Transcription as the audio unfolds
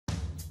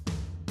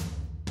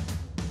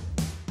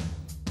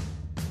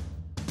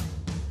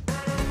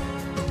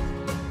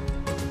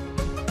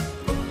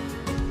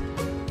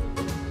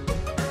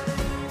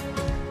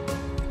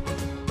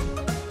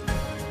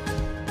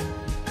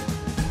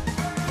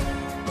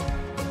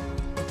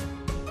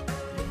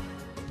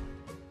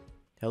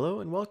Hello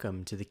and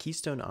welcome to the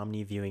Keystone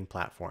Omni viewing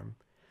platform.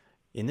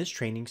 In this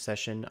training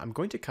session, I'm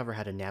going to cover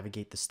how to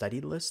navigate the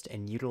study list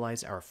and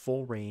utilize our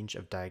full range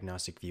of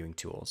diagnostic viewing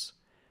tools.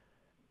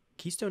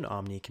 Keystone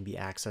Omni can be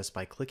accessed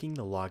by clicking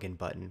the login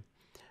button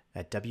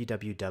at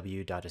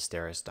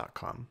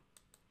www.asteris.com.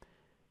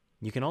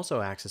 You can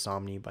also access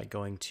Omni by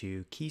going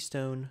to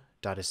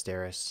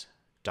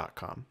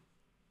keystone.asteris.com.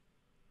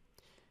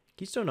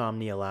 Keystone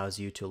Omni allows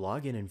you to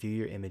log in and view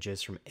your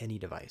images from any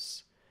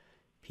device: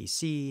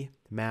 PC,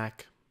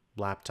 Mac,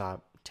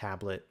 laptop,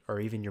 tablet, or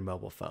even your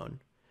mobile phone,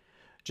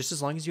 just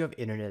as long as you have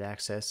internet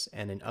access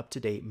and an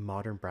up-to-date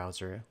modern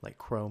browser like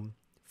Chrome,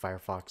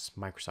 Firefox,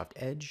 Microsoft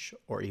Edge,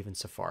 or even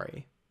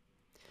Safari.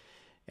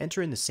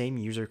 Enter in the same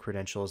user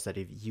credentials that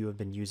you have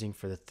been using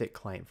for the thick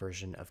client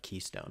version of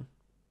Keystone.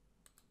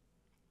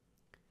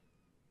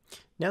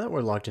 Now that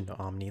we're logged into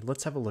Omni,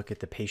 let's have a look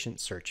at the patient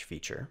search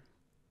feature.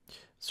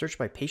 Search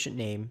by patient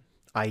name,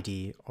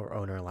 ID, or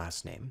owner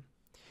last name.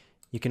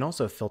 You can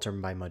also filter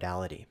by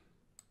modality.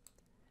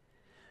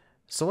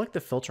 Select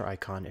the filter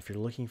icon if you're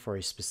looking for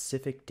a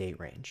specific date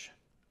range.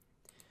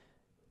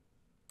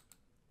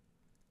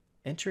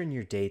 Enter in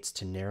your dates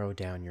to narrow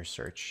down your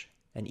search,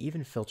 and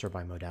even filter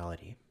by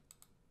modality.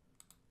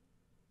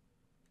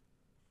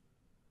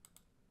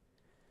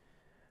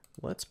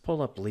 Let's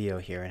pull up Leo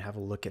here and have a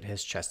look at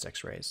his chest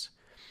x-rays.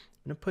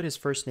 I'm going to put his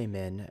first name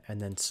in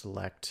and then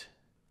select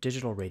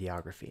digital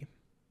radiography.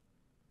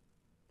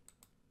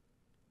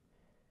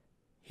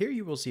 Here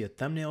you will see a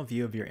thumbnail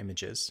view of your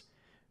images.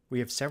 We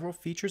have several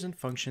features and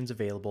functions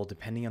available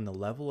depending on the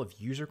level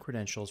of user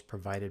credentials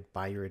provided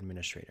by your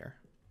administrator.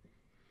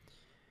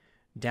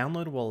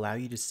 Download will allow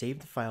you to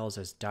save the files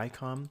as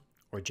DICOM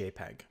or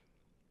JPEG.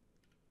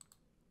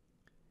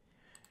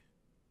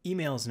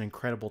 Email is an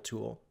incredible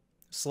tool.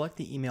 Select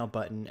the email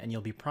button and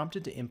you'll be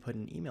prompted to input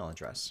an email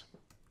address.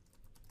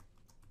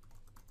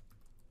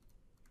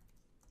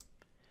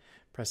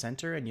 Press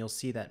enter and you'll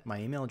see that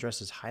my email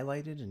address is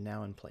highlighted and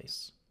now in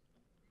place.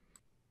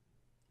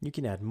 You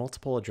can add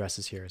multiple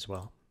addresses here as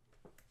well.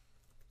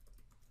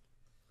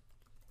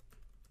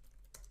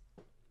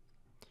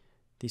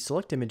 The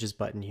Select Images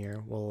button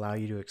here will allow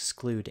you to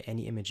exclude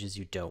any images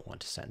you don't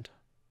want to send.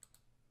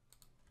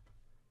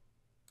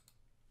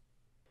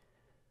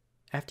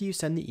 After you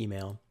send the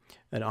email,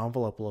 an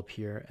envelope will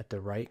appear at the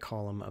right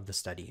column of the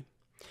study.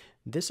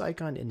 This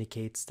icon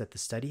indicates that the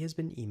study has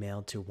been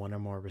emailed to one or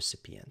more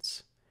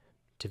recipients.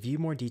 To view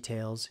more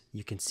details,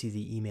 you can see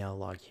the email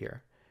log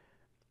here.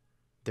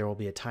 There will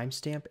be a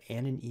timestamp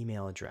and an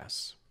email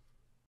address.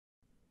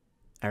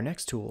 Our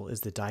next tool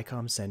is the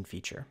DICOM Send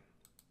feature.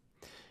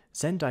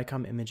 Send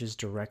DICOM images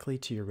directly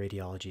to your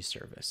radiology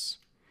service.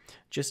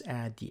 Just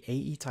add the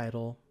AE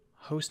title,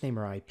 host name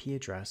or IP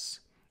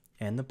address,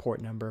 and the port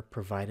number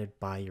provided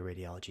by your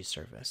radiology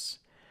service.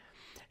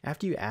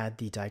 After you add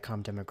the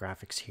DICOM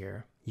demographics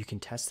here, you can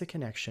test the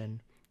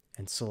connection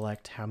and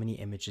select how many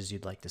images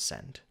you'd like to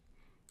send.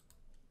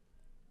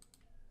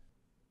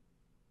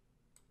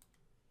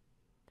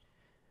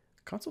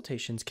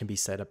 Consultations can be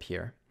set up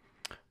here.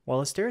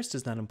 While Asteris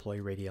does not employ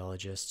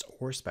radiologists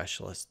or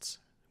specialists,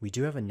 we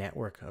do have a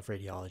network of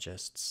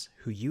radiologists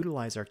who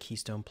utilize our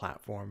Keystone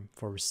platform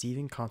for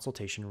receiving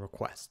consultation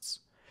requests.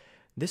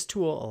 This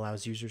tool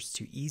allows users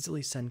to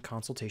easily send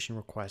consultation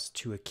requests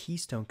to a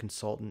Keystone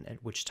consultant,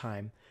 at which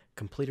time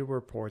completed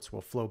reports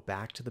will flow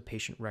back to the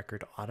patient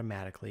record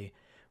automatically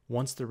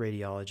once the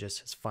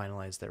radiologist has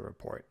finalized their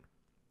report.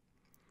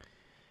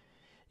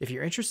 If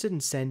you're interested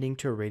in sending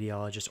to a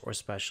radiologist or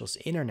specialist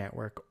in our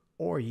network,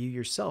 or you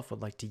yourself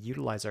would like to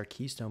utilize our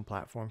Keystone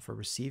platform for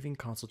receiving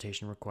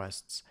consultation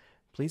requests,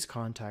 please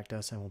contact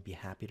us and we'll be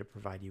happy to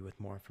provide you with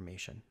more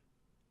information.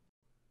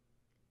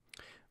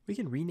 We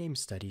can rename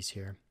studies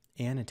here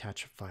and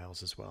attach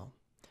files as well.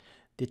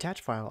 The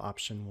attach file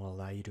option will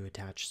allow you to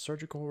attach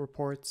surgical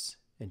reports,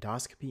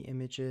 endoscopy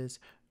images,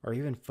 or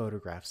even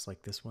photographs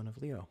like this one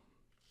of Leo.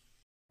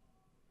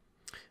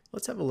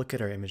 Let's have a look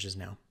at our images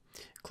now.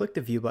 Click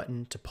the View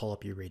button to pull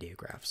up your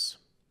radiographs.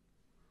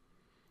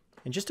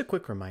 And just a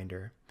quick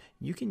reminder,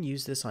 you can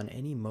use this on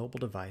any mobile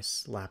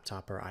device,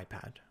 laptop, or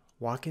iPad.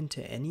 Walk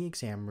into any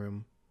exam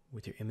room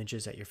with your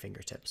images at your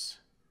fingertips.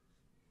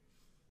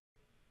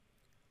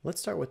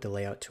 Let's start with the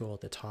Layout tool at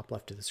the top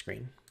left of the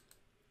screen.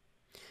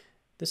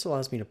 This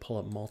allows me to pull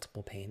up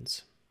multiple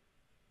panes.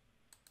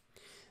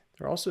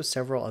 There are also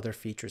several other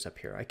features up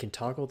here. I can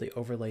toggle the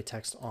overlay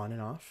text on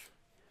and off.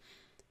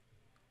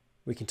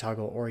 We can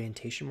toggle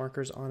orientation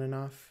markers on and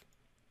off,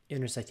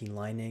 intersecting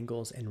line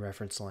angles and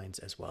reference lines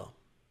as well.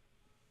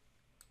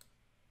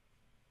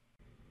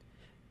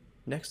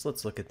 Next,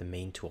 let's look at the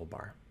main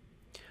toolbar.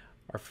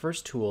 Our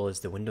first tool is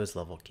the Windows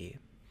level key.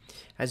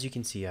 As you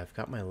can see, I've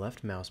got my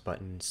left mouse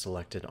button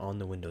selected on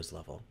the Windows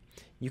level.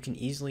 You can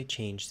easily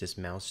change this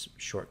mouse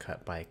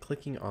shortcut by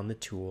clicking on the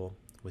tool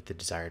with the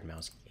desired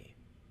mouse key.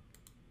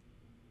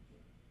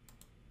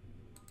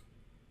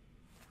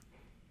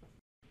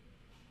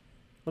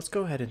 Let's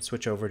go ahead and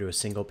switch over to a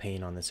single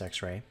pane on this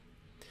X-ray.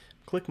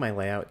 Click my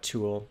Layout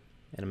tool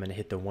and I'm going to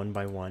hit the 1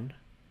 by 1.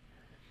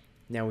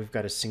 Now we've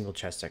got a single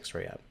chest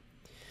X-ray up.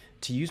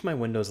 To use my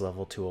Windows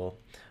level tool,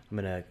 I'm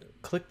going to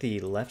click the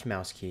left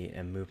mouse key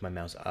and move my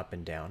mouse up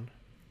and down.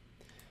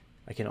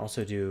 I can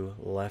also do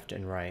left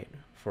and right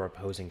for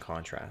opposing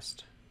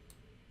contrast.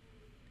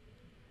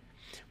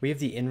 We have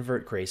the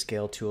Invert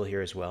grayscale tool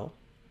here as well.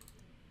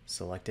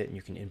 Select it and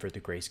you can invert the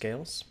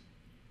grayscales.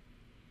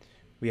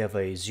 We have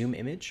a zoom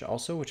image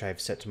also, which I have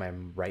set to my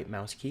right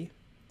mouse key.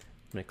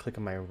 I'm going to click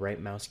on my right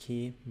mouse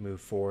key,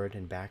 move forward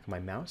and back my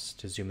mouse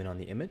to zoom in on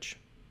the image.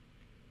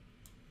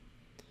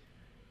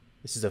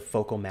 This is a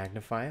focal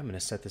magnify. I'm going to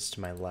set this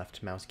to my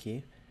left mouse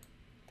key.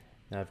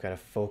 Now I've got a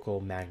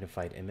focal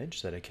magnified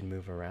image that I can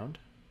move around.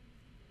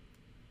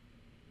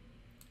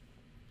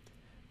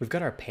 We've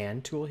got our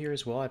pan tool here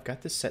as well. I've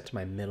got this set to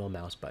my middle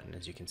mouse button,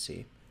 as you can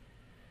see.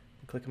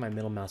 I click on my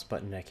middle mouse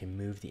button and I can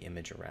move the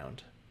image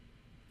around.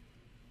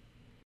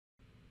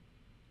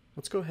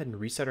 Let's go ahead and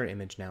reset our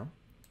image now.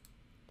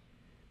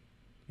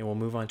 And we'll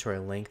move on to our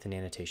length and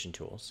annotation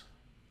tools.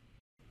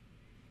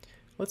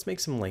 Let's make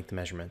some length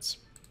measurements.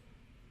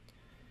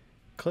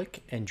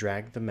 Click and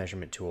drag the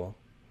measurement tool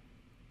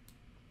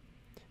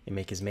and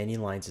make as many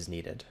lines as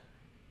needed.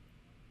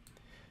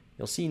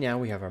 You'll see now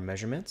we have our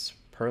measurements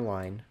per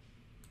line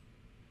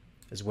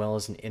as well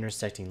as an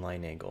intersecting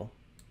line angle.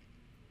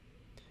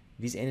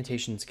 These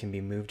annotations can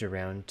be moved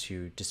around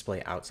to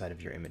display outside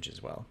of your image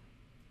as well.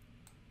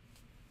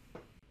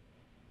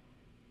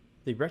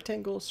 The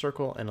rectangle,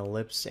 circle, and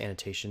ellipse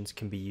annotations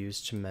can be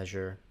used to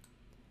measure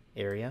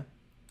area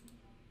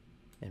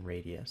and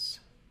radius.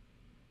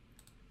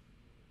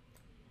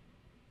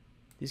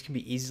 These can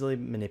be easily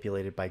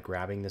manipulated by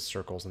grabbing the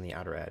circles on the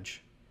outer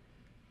edge,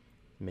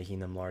 making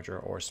them larger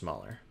or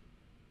smaller.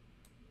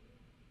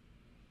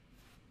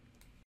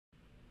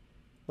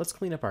 Let's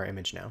clean up our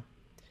image now.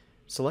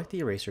 Select the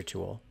eraser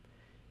tool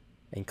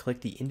and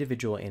click the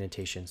individual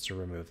annotations to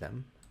remove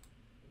them.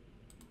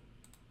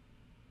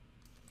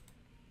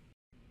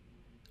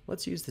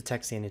 Let's use the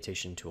text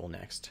annotation tool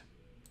next.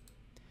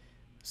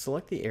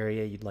 Select the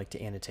area you'd like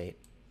to annotate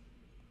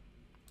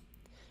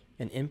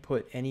and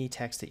input any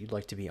text that you'd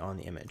like to be on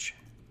the image.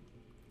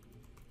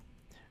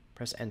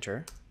 Press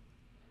enter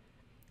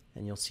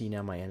and you'll see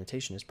now my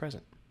annotation is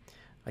present.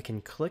 I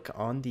can click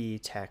on the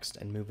text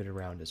and move it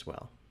around as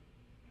well.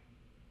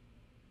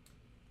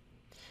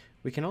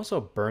 We can also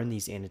burn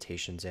these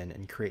annotations in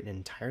and create an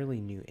entirely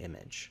new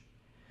image.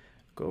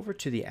 Go over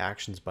to the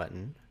Actions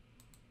button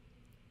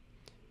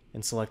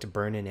and select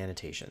Burn in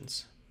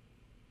Annotations.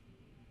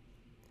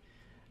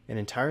 An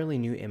entirely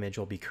new image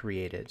will be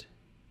created.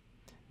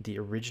 The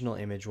original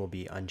image will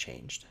be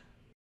unchanged.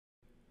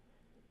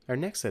 Our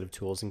next set of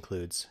tools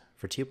includes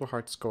vertebral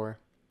heart score,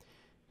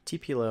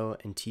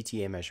 TPLO and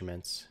TTA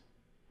measurements,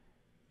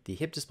 the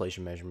hip dysplasia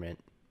measurement,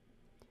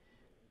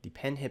 the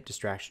pen hip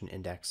distraction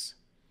index,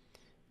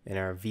 and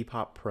our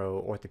VPOP Pro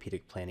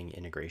orthopedic planning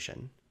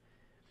integration.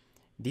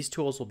 These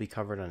tools will be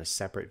covered on a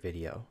separate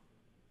video.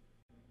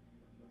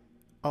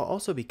 I'll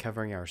also be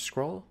covering our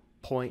scroll,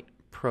 point,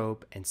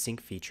 probe, and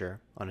sync feature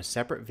on a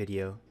separate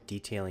video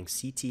detailing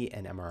CT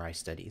and MRI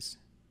studies.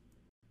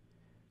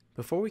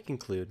 Before we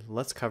conclude,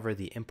 let's cover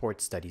the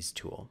Import Studies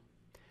tool.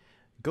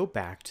 Go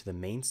back to the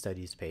main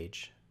studies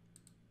page,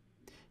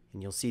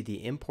 and you'll see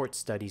the Import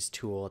Studies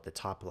tool at the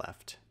top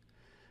left.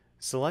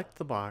 Select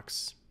the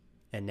box,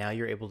 and now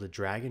you're able to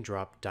drag and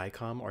drop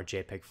DICOM or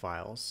JPEG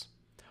files,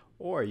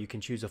 or you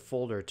can choose a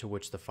folder to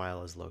which the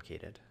file is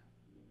located.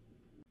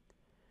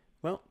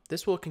 Well,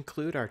 this will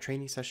conclude our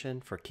training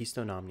session for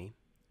Keystone Omni.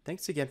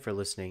 Thanks again for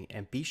listening,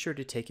 and be sure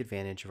to take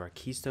advantage of our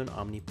Keystone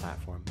Omni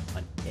platform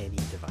on any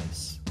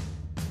device.